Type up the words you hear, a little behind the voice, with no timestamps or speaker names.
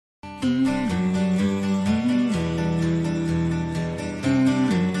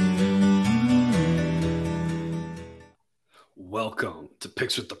Welcome to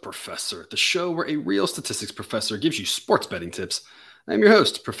Picks with the Professor, the show where a real statistics professor gives you sports betting tips. I'm your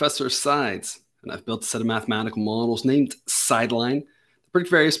host, Professor Sides, and I've built a set of mathematical models named Sideline to predict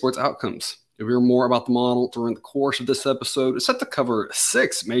various sports outcomes. You'll hear more about the model during the course of this episode. It's set to cover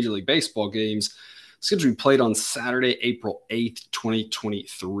 6 Major League Baseball games scheduled to be played on Saturday, April 8th,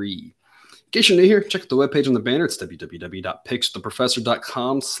 2023. In case you're new here, check out the webpage on the banner. It's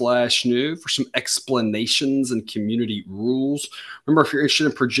www.pickswiththeprofessor.com/new for some explanations and community rules. Remember, if you're interested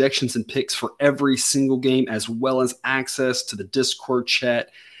in projections and picks for every single game, as well as access to the Discord chat,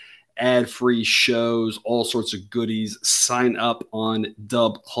 ad-free shows, all sorts of goodies, sign up on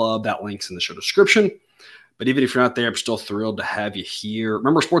Dub Club. That link's in the show description. But even if you're not there, I'm still thrilled to have you here.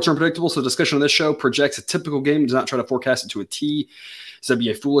 Remember, sports are unpredictable, so the discussion on this show projects a typical game, does not try to forecast it to a T. So that'd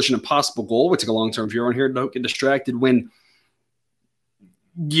be a foolish and impossible goal. We take a long-term view on here. Don't get distracted when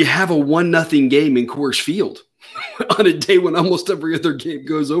you have a 1-0 game in Coors Field on a day when almost every other game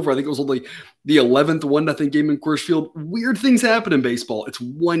goes over. I think it was only the 11th 1-0 game in Coors Field. Weird things happen in baseball. It's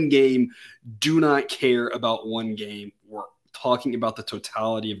one game. Do not care about one game. We're talking about the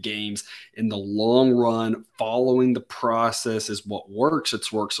totality of games in the long run. Following the process is what works.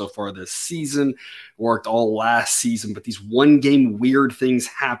 It's worked so far this season, worked all last season, but these one-game weird things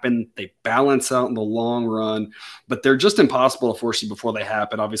happen. They balance out in the long run, but they're just impossible to foresee before they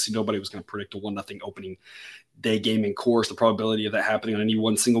happen. Obviously, nobody was going to predict a 1-0 opening day game in Coors. The probability of that happening on any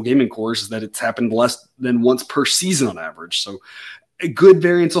one single game in Coors is that it's happened less than once per season on average. So a good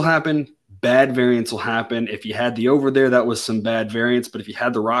variance will happen. Bad variance will happen. If you had the over there, that was some bad variance. But if you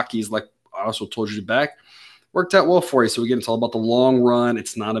had the Rockies, like I also told you back, worked out well for you. So again, it's all about the long run.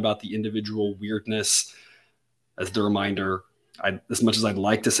 It's not about the individual weirdness. As the reminder, as much as I'd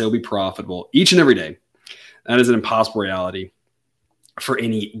like to say it'll be profitable each and every day, that is an impossible reality for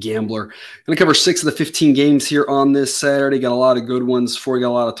any gambler. Going to cover 6 of the 15 games here on this Saturday. Got a lot of good ones for you. Got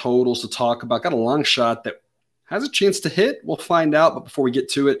a lot of totals to talk about. Got a long shot that has a chance to hit. We'll find out. But before we get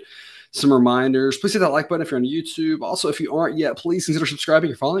to it, some reminders. Please hit that like button if you're on YouTube. Also, if you aren't yet, please consider subscribing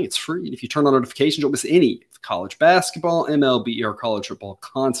or following. It's free. And if you turn on notifications, you won't miss any college basketball, MLB, or college football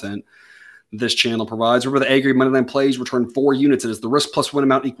content this channel provides. Remember, the A-grade moneyline plays return 4 units. It is the risk plus win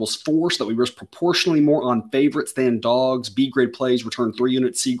amount equals 4, so that we risk proportionally more on favorites than dogs. B-grade plays return 3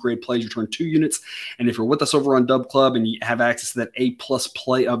 units. C-grade plays return 2 units. And if you're with us over on Dub Club and you have access to that A-plus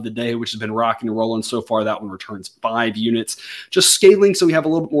play of the day, which has been rocking and rolling so far, that one returns 5 units. Just scaling so we have a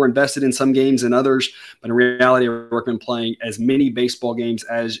little bit more invested in some games than others. But in reality, I recommend playing as many baseball games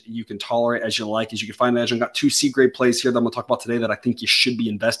as you can tolerate, as you like, as you can find. I've got 2 C-grade plays here that I'm going to talk about today that I think you should be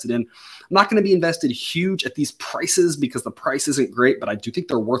invested in. I'm not going to be invested huge at these prices because the price isn't great, but I do think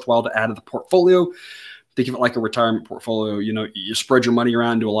they're worthwhile to add to the portfolio. Think of it like a retirement portfolio. You know, you spread your money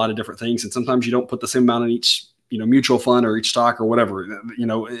around to a lot of different things, and sometimes you don't put the same amount in each, mutual fund or each stock or whatever.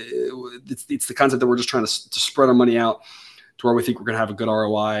 It's the concept that we're just trying to spread our money out to where we think we're going to have a good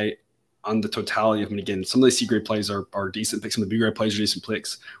ROI on the totality of them. And again, some of these C-grade plays are decent picks. Some of the B-grade plays are decent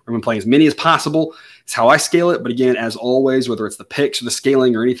picks. We're going to play as many as possible. It's how I scale it. But again, as always, whether it's the picks or the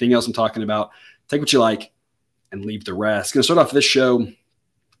scaling or anything else I'm talking about, take what you like and leave the rest. Going to start off this show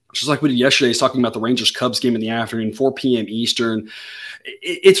just like we did yesterday, is talking about the Rangers-Cubs game in the afternoon, 4 p.m. Eastern.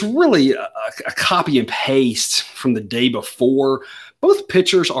 It's really a copy and paste from the day before. Both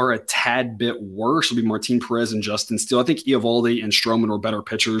pitchers are a tad bit worse. It'll be Martin Perez and Justin Steele. I think Eovaldi and Stroman were better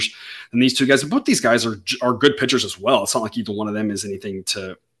pitchers than these two guys. But both these guys are good pitchers as well. It's not like either one of them is anything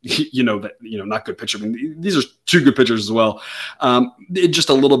to not good pitcher. I mean, these are 2 good pitchers as well. Just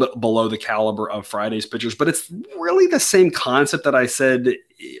a little bit below the caliber of Friday's pitchers, but it's really the same concept that I said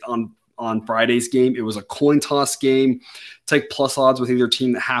on Friday's game. It was a coin toss game. Take plus odds with either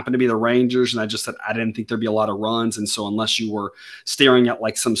team that happened to be the Rangers, and I just said I didn't think there'd be a lot of runs, and so unless you were staring at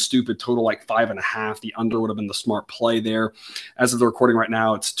like some stupid total like 5.5, the under would have been the smart play there. As of the recording right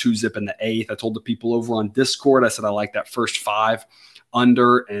now, it's 2-zip in the 8th. I told the people over on Discord, I said I like that first 5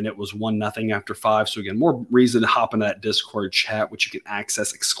 under, and it was 1-0 after 5. So again, more reason to hop into that Discord chat, which you can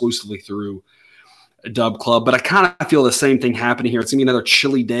access exclusively through Dub Club. But I kind of feel the same thing happening here. It's going to be another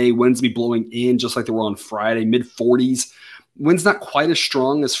chilly day. Winds be blowing in just like they were on Friday, mid-40s. Wind's not quite as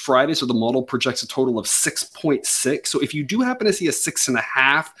strong as Friday, so the model projects a total of 6.6. So if you do happen to see a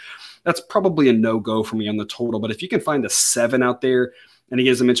 6.5, that's probably a no-go for me on the total. But if you can find a 7 out there, and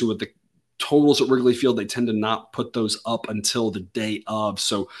again, as I mentioned, with the totals at Wrigley Field, they tend to not put those up until the day of.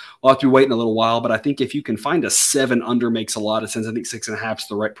 So we'll have to be waiting a little while. But I think if you can find a 7 under makes a lot of sense. I think 6.5 is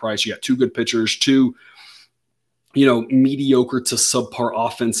the right price. You got 2 good pitchers, 2 mediocre to subpar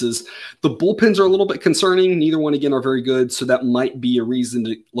offenses. The bullpens are a little bit concerning. Neither one, again, are very good. So that might be a reason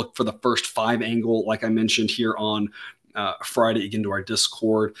to look for the first 5 angle, like I mentioned here on Friday, again, to our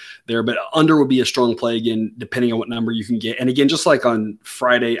Discord there. But under would be a strong play, again, depending on what number you can get. And again, just like on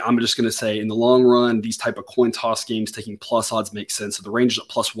Friday, I'm just going to say in the long run, these type of coin toss games, taking plus odds makes sense. So the Rangers at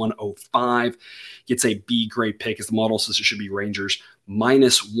plus 105 gets a B grade pick, as the model says it should be Rangers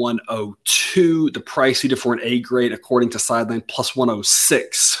minus 102. The price either for an A grade, according to Sideline, plus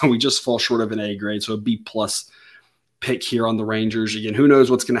 106. So we just fall short of an A grade. So a B plus pick here on the Rangers. Again, who knows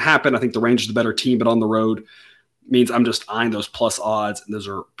what's going to happen? I think the Rangers are the better team, but on the road means I'm just eyeing those plus odds, and those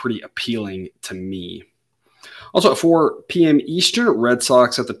are pretty appealing to me. Also at 4 p.m. Eastern, Red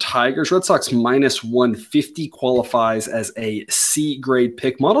Sox at the Tigers. Red Sox minus 150 qualifies as a C grade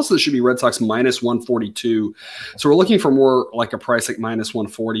pick. Models that should be Red Sox minus 142. So we're looking for more like a price like minus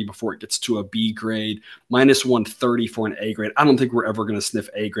 140 before it gets to a B grade, minus 130 for an A grade. I don't think we're ever going to sniff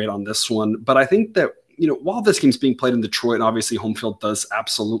A grade on this one, but I think that while this game's being played in Detroit, and obviously home field does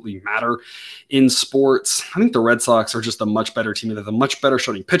absolutely matter in sports, I think the Red Sox are just a much better team. They're the much better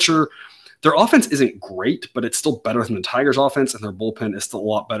starting pitcher. Their offense isn't great, but it's still better than the Tigers' offense, and their bullpen is still a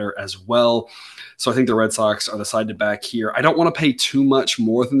lot better as well. So I think the Red Sox are the side to back here. I don't want to pay too much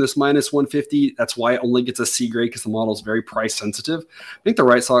more than this minus 150. That's why it only gets a C grade, because the model is very price sensitive. I think the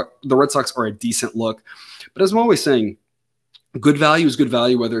Red Sox are a decent look. But as I'm always saying, good value is good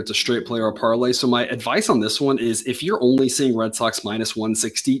value, whether it's a straight play or a parlay. So my advice on this one is if you're only seeing Red Sox minus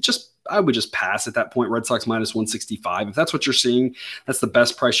 160, I would just pass at that point. Red Sox minus 165. If that's what you're seeing, that's the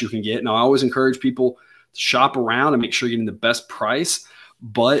best price you can get. Now, I always encourage people to shop around and make sure you're getting the best price,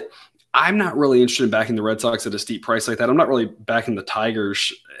 but I'm not really interested in backing the Red Sox at a steep price like that. I'm not really backing the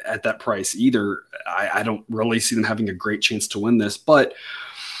Tigers at that price either. I don't really see them having a great chance to win this, but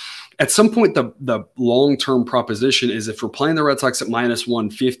at some point, the long-term proposition is if we're playing the Red Sox at minus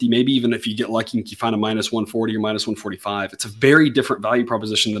 150, maybe even if you get lucky and you find a minus 140 or minus 145, it's a very different value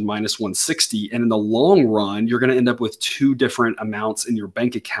proposition than minus 160. And in the long run, you're going to end up with 2 different amounts in your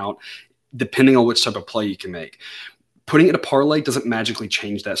bank account, depending on which type of play you can make. Putting it a parlay doesn't magically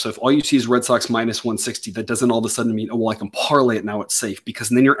change that. So if all you see is Red Sox minus 160, that doesn't all of a sudden mean, oh, well, I can parlay it, now it's safe, because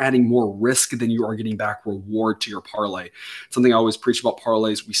then you're adding more risk than you are getting back reward to your parlay. Something I always preach about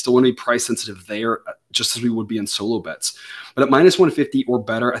parlays, we still want to be price sensitive there, just as we would be in solo bets. But at minus 150 or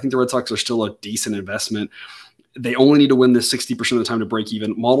better, I think the Red Sox are still a decent investment. They only need to win this 60% of the time to break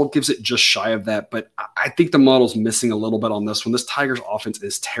even. Model gives it just shy of that, but I think the model's missing a little bit on this one. This Tigers offense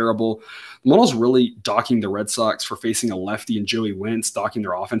is terrible. The model's really docking the Red Sox for facing a lefty and Joey Wentz, docking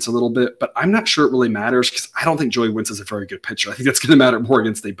their offense a little bit, but I'm not sure it really matters because I don't think Joey Wentz is a very good pitcher. I think that's going to matter more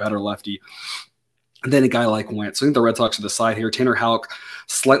against a better lefty than a guy like Wentz. So I think the Red Sox are the side here. Tanner Houck,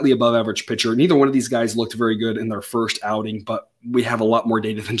 slightly above average pitcher. Neither one of these guys looked very good in their first outing, but we have a lot more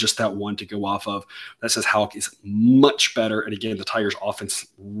data than just that one to go off of. That says Houck is much better. And again, the Tigers offense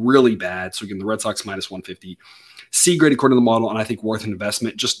really bad. So again, the Red Sox minus 150. C grade according to the model, and I think worth an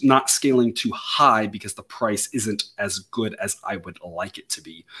investment, just not scaling too high because the price isn't as good as I would like it to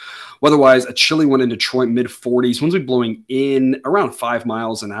be. Weather-wise, a chilly one in Detroit, mid-40s. Winds will be blowing in around 5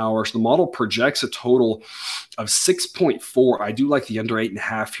 miles an hour. So the model projects a total of 6.4. I do like the under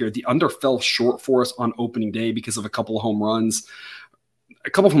 8.5 here. The under fell short for us on opening day because of a couple of home runs, a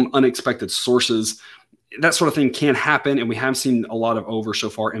couple from unexpected sources. That sort of thing can happen, and we have seen a lot of over so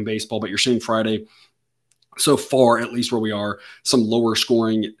far in baseball, but you're seeing Friday so far, at least where we are, some lower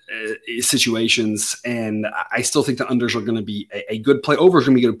scoring situations. And I still think the unders are going to be a good play. Over is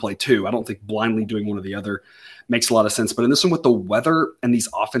going to be a good play too. I don't think blindly doing one or the other makes a lot of sense. But in this one with the weather and these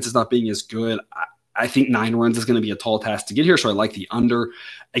offenses not being as good, I think 9 runs is going to be a tall task to get here. So I like the under.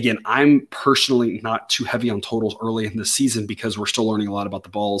 Again, I'm personally not too heavy on totals early in the season because we're still learning a lot about the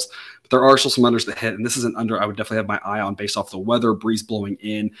balls. But there are still some unders that hit. And this is an under I would definitely have my eye on based off the weather, breeze blowing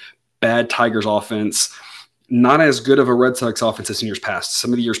in, bad Tigers offense. Not as good of a Red Sox offense as in years past.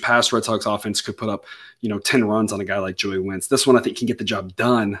 Some of the years past, Red Sox offense could put up, 10 runs on a guy like Joey Wentz. This one I think can get the job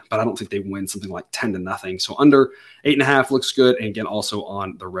done, but I don't think they win something like 10-0. So under 8.5 looks good. And again, also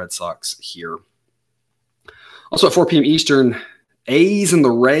on the Red Sox here. Also at 4 p.m. Eastern, A's and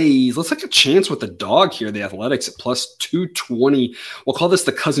the Rays. Let's take a chance with the dog here. The Athletics at plus 220. We'll call this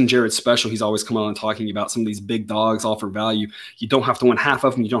the Cousin Jared special. He's always coming on and talking about some of these big dogs offer value. You don't have to win half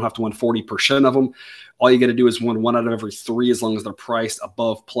of them. You don't have to win 40% of them. All you got to do is win 1 out of every 3 as long as they're priced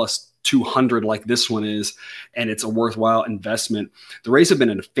above plus 200 like this one is, and it's a worthwhile investment. The Rays have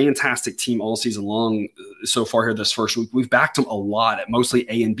been a fantastic team all season long so far here this first week. We've backed them a lot at mostly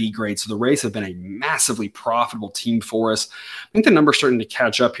A and B grades, so the Rays have been a massively profitable team for us. I think the numbers starting to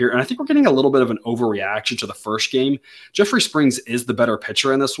catch up here, and I think we're getting a little bit of an overreaction to the first game. Jeffrey Springs is the better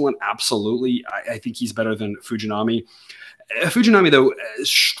pitcher in this one, absolutely. I think he's better than Fujinami. Fujinami, though,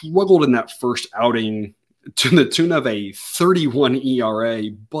 struggled in that first outing to the tune of a 31 ERA,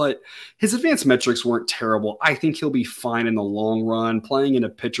 but his advanced metrics weren't terrible. I think he'll be fine in the long run. Playing in a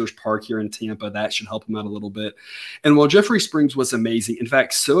pitcher's park here in Tampa, that should help him out a little bit. And while Jeffrey Springs was amazing, in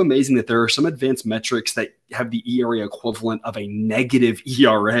fact, so amazing that there are some advanced metrics that have the ERA equivalent of a negative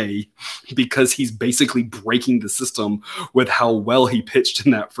ERA because he's basically breaking the system with how well he pitched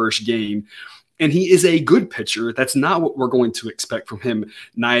in that first game. And he is a good pitcher. That's not what we're going to expect from him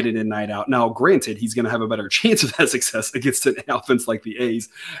night in and night out. Now, granted, he's going to have a better chance of that success against an offense like the A's.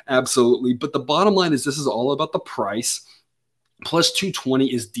 Absolutely. But the bottom line is this is all about the price. Plus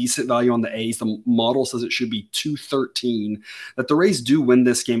 220 is decent value on the A's. The model says it should be 213. That the Rays do win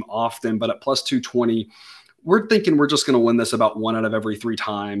this game often, but at plus 220, we're thinking we're just going to win this about 1 out of every 3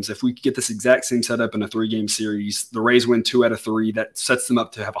 times. If we get this exact same setup in a 3-game series, the Rays win 2 out of 3. That sets them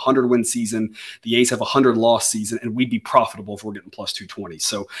up to have a 100-win season. The A's have a 100-loss season, and we'd be profitable if we're getting plus 220.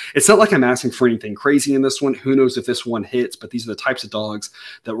 So it's not like I'm asking for anything crazy in this one. Who knows if this one hits, but these are the types of dogs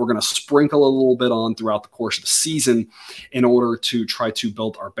that we're going to sprinkle a little bit on throughout the course of the season in order to try to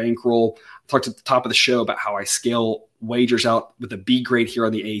build our bankroll. I talked at the top of the show about how I scale wagers out with a B grade here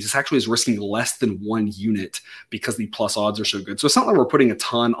on the A's. This actually is risking less than 1 unit because the plus odds are so good. So it's not like we're putting a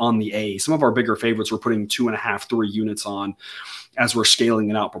ton on the A's. Some of our bigger favorites we're putting 2.5, 3 units on as we're scaling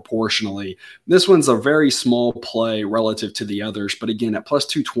it out proportionally. This one's a very small play relative to the others. But again, at plus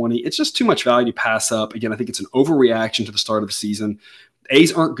 220, it's just too much value to pass up. Again, I think it's an overreaction to the start of the season.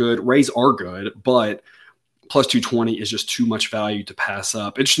 A's aren't good. Rays are good, but plus 220 is just too much value to pass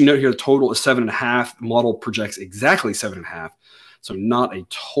up. Interesting note here, the total is 7.5. The model projects exactly 7.5. So not a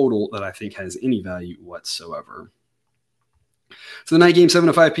total that I think has any value whatsoever. So the night game, 7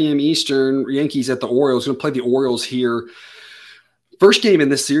 to 5 p.m. Eastern, Yankees at the Orioles. Going to play the Orioles here. First game in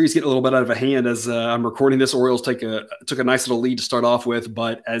this series getting a little bit out of a hand as I'm recording this. Orioles took a nice little lead to start off with,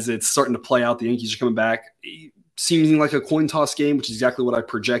 but as it's starting to play out, the Yankees are coming back. Seeming like a coin toss game, which is exactly what I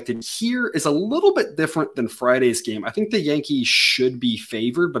projected. Here is a little bit different than Friday's game. I think the Yankees should be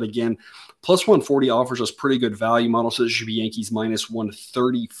favored, but again, plus 140 offers us pretty good value. Model says it should be Yankees minus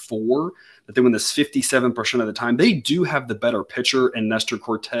 134, that they win this 57% of the time. They do have the better pitcher in Nestor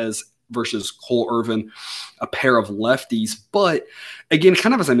Cortez versus Cole Irvin, a pair of lefties. But again,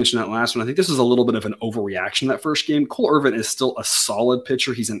 kind of as I mentioned that last one, I think this is a little bit of an overreaction that first game. Cole Irvin is still a solid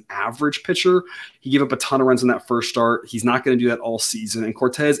pitcher. He's an average pitcher. He gave up a ton of runs in that first start. He's not going to do that all season. And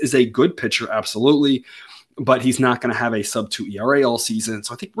Cortez is a good pitcher, absolutely, but he's not going to have a sub-2 ERA all season.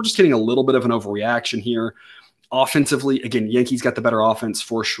 So I think we're just getting a little bit of an overreaction here. Offensively, again, Yankees got the better offense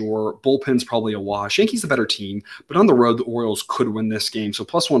for sure. Bullpen's probably a wash. Yankees the better team, but on the road, the Orioles could win this game. So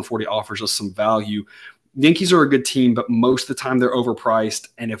plus 140 offers us some value. Yankees are a good team, but most of the time they're overpriced.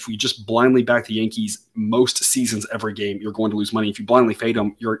 And if we just blindly back the Yankees most seasons every game, you're going to lose money. If you blindly fade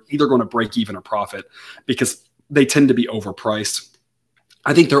them, you're either going to break even or profit because they tend to be overpriced.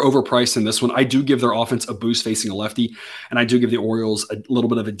 I think they're overpriced in this one. I do give their offense a boost facing a lefty, and I do give the Orioles a little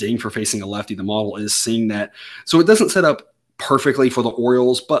bit of a ding for facing a lefty. The model is seeing that. So it doesn't set up perfectly for the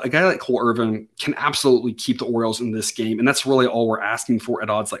Orioles, but a guy like Cole Irvin can absolutely keep the Orioles in this game, and that's really all we're asking for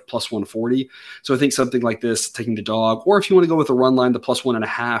at odds like plus 140. So I think something like this, taking the dog, or if you want to go with a run line, the plus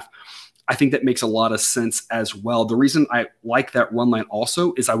 1.5, I think that makes a lot of sense as well. The reason I like that run line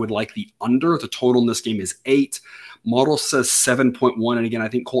also is I would like the under. The total in this game is 8. Model says 7.1. And again, I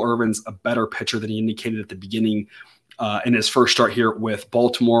think Cole Irvin's a better pitcher than he indicated at the beginning in his first start here with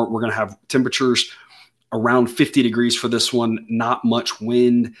Baltimore. We're going to have temperatures around 50 degrees for this one, not much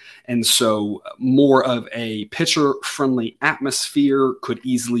wind. And so more of a pitcher-friendly atmosphere, could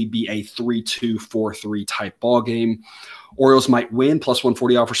easily be a 3-2, 4-3 type ball game. Orioles might win, plus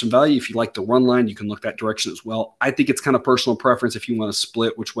 140 offers some value. If you like the run line, you can look that direction as well. I think it's kind of personal preference if you want to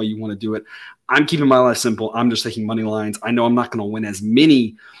split which way you want to do it. I'm keeping my life simple. I'm just taking money lines. I know I'm not going to win as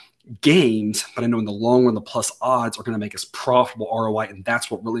many games, but I know in the long run, the plus odds are going to make us profitable ROI, and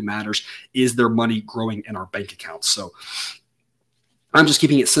that's what really matters. Is there money growing in our bank accounts? So I'm just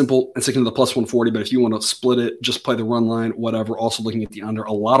keeping it simple and sticking to the plus 140, but if you want to split it, just play the run line, whatever. Also looking at the under.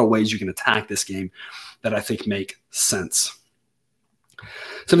 A lot of ways you can attack this game that I think make sense.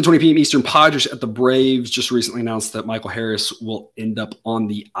 7:20 p.m. Eastern, Padres at the Braves. Just recently announced that Michael Harris will end up on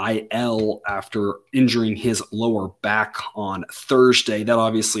the IL after injuring his lower back on Thursday. That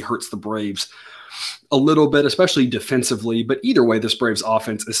obviously hurts the Braves a little bit, especially defensively. But either way, this Braves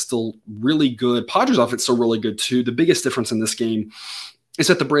offense is still really good. Padres offense is still really good too. The biggest difference in this game is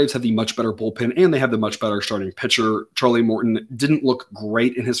that the Braves have the much better bullpen and they have the much better starting pitcher. Charlie Morton didn't look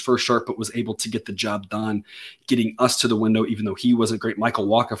great in his first start, but was able to get the job done, getting us to the window, even though he wasn't great. Michael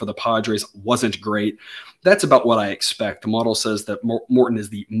Wacha for the Padres wasn't great. That's about what I expect. The model says that Morton is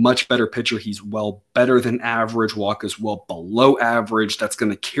the much better pitcher. He's well better than average. Wacha is well below average. That's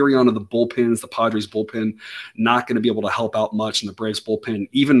going to carry on to the bullpens. The Padres bullpen not going to be able to help out much in the Braves bullpen.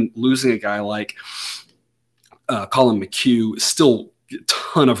 Even losing a guy like Colin McHugh, still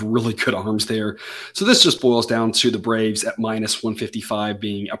ton of really good arms there. So this just boils down to the Braves at minus 155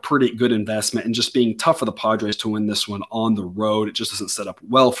 being a pretty good investment and just being tough for the Padres to win this one on the road. It just doesn't set up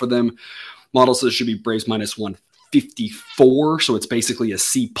well for them. Model says it should be Braves minus 154. So it's basically a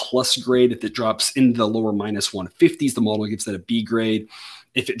C plus grade. If it drops into the lower minus 150s, the model gives that a B grade.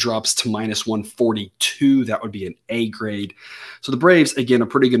 If it drops to minus 142, that would be an A grade. So the Braves, again, a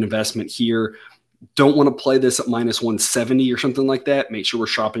pretty good investment here. Don't want to play this at minus 170 or something like that. Make sure we're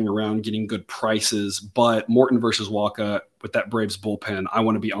shopping around, getting good prices. But Morton versus Wacha with that Braves bullpen, I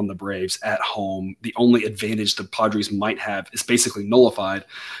want to be on the Braves at home. The only advantage the Padres might have is basically nullified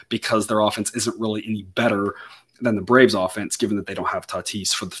because their offense isn't really any better than the Braves offense, given that they don't have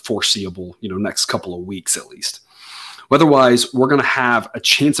Tatis for the foreseeable, next couple of weeks at least. Otherwise, we're going to have a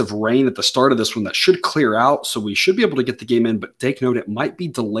chance of rain at the start of this one that should clear out, so we should be able to get the game in, but take note, it might be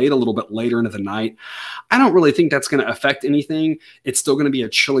delayed a little bit later into the night. I don't really think that's going to affect anything. It's still going to be a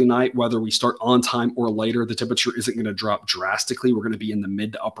chilly night, whether we start on time or later. The temperature isn't going to drop drastically. We're going to be in the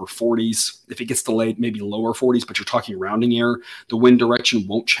mid to upper 40s. If it gets delayed, maybe lower 40s, but you're talking rounding error. The wind direction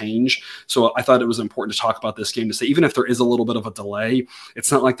won't change. So I thought it was important to talk about this game to say, even if there is a little bit of a delay, it's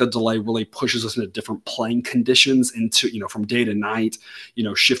not like the delay really pushes us into different playing conditions into from day to night,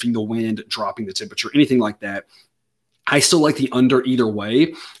 shifting the wind, dropping the temperature, anything like that. I still like the under either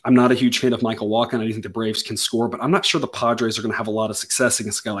way. I'm not a huge fan of Michael Wacha, and I do think the Braves can score, but I'm not sure the Padres are going to have a lot of success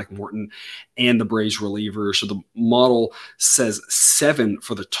against a guy like Morton and the Braves relievers. So the model says 7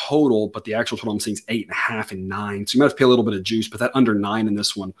 for the total, but the actual total I'm seeing is 8.5 and 9. So you might have to pay a little bit of juice, but that under 9 in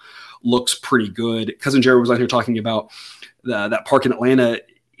this one looks pretty good. Cousin Jerry was out here talking about that park in Atlanta.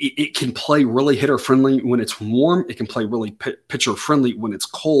 It can play really hitter-friendly when it's warm. It can play really pitcher-friendly when it's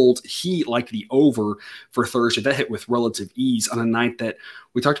cold. He liked the over for Thursday. That hit with relative ease on a night that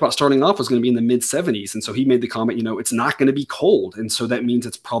we talked about starting off was going to be in the mid-70s. And so he made the comment, it's not going to be cold. And so that means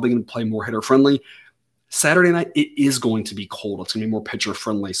it's probably going to play more hitter-friendly. Saturday night, it is going to be cold. It's going to be more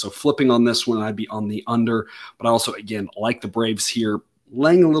pitcher-friendly. So flipping on this one, I'd be on the under. But I also, again, like the Braves here,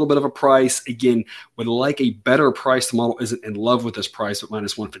 laying a little bit of a price. Again, would like a better price. The model isn't in love with this price at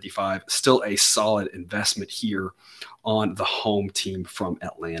minus 155. Still a solid investment here on the home team from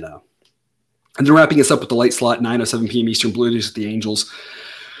Atlanta. And then wrapping us up with the late slot, 9:07 p.m. Eastern, Blue Jays at the Angels.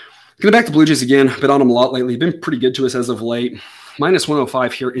 Going back to Blue Jays again. Been on them a lot lately. Been pretty good to us as of late. Minus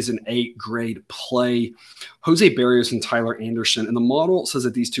 105 here is an A-grade play. Jose Berrios and Tyler Anderson. And the model says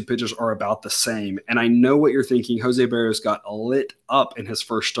that these two pitchers are about the same. And I know what you're thinking. Jose Berrios got lit up in his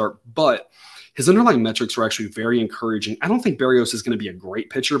first start, but his underlying metrics were actually very encouraging. I don't think Berrios is going to be a great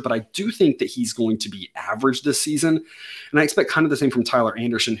pitcher, but I do think that he's going to be average this season. And I expect kind of the same from Tyler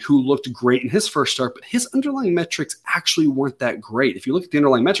Anderson, who looked great in his first start, but his underlying metrics actually weren't that great. If you look at the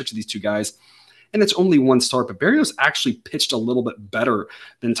underlying metrics of these two guys, and it's only one start, but Berrios actually pitched a little bit better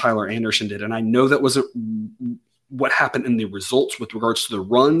than Tyler Anderson did. And I know that wasn't what happened in the results with regards to the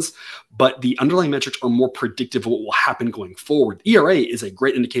runs, but the underlying metrics are more predictive of what will happen going forward. ERA is a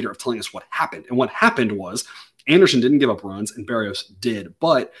great indicator of telling us what happened. And what happened was Anderson didn't give up runs and Berrios did,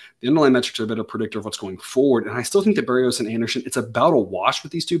 but the underlying metrics are a better predictor of what's going forward. And I still think that Berrios and Anderson, it's about a wash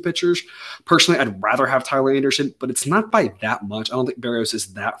with these two pitchers. Personally, I'd rather have Tyler Anderson, but it's not by that much. I don't think Berrios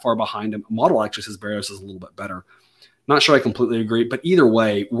is that far behind him. Model actually says Berrios is a little bit better. Not sure I completely agree, but either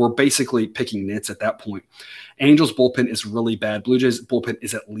way, we're basically picking nits at that point. Angels bullpen is really bad. Blue Jays bullpen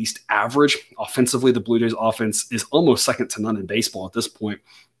is at least average. Offensively, the Blue Jays offense is almost second to none in baseball at this point,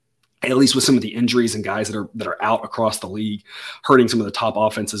 at least with some of the injuries and guys that are out across the league, hurting some of the top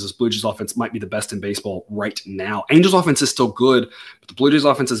offenses. As Blue Jays offense might be the best in baseball right now. Angels offense is still good, but the Blue Jays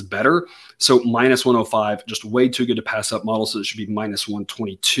offense is better. So minus 105, just way too good to pass up. Model, so it should be minus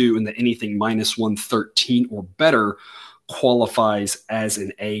 122, and that anything minus 113 or better qualifies as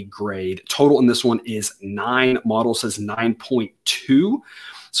an A grade. Total in this one is 9. Model says 9.2.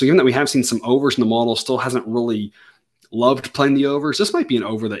 So given that we have seen some overs in the model, still hasn't really loved playing the overs. This might be an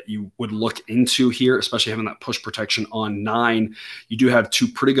over that you would look into here, especially having that push protection on 9. You do have 2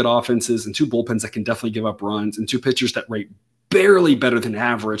 pretty good offenses and 2 bullpens that can definitely give up runs and 2 pitchers that rate barely better than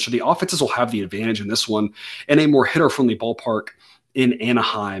average. So the offenses will have the advantage in this one in a more hitter-friendly ballpark in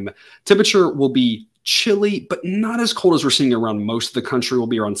Anaheim. Temperature will be chilly, but not as cold as we're seeing around most of the country. Will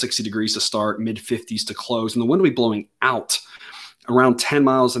be around 60 degrees to start, mid-50s to close, and the wind will be blowing out around 10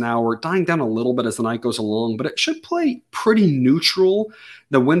 miles an hour, dying down a little bit as the night goes along, but it should play pretty neutral.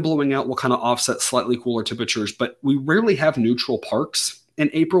 The wind blowing out will kind of offset slightly cooler temperatures, but we rarely have neutral parks. In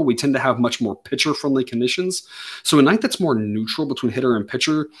April, we tend to have much more pitcher-friendly conditions. So a night that's more neutral between hitter and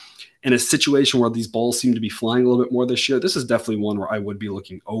pitcher, in a situation where these balls seem to be flying a little bit more this year, this is definitely one where I would be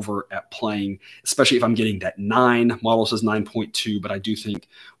looking over at playing, especially if I'm getting that 9. Model says 9.2, but I do think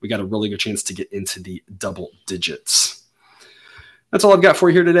we got a really good chance to get into the double digits. That's all I've got for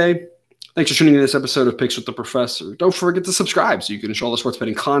you here today. Thanks for tuning in to this episode of Picks with the Professor. Don't forget to subscribe so you can enjoy all the sports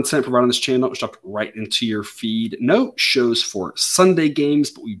betting content provided on this channel. It's dropped right into your feed. No shows for Sunday games,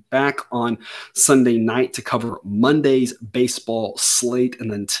 but we'll be back on Sunday night to cover Monday's baseball slate.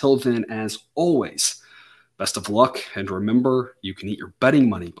 And until then, as always, best of luck. And remember, you can eat your betting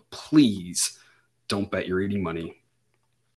money, but please don't bet your eating money.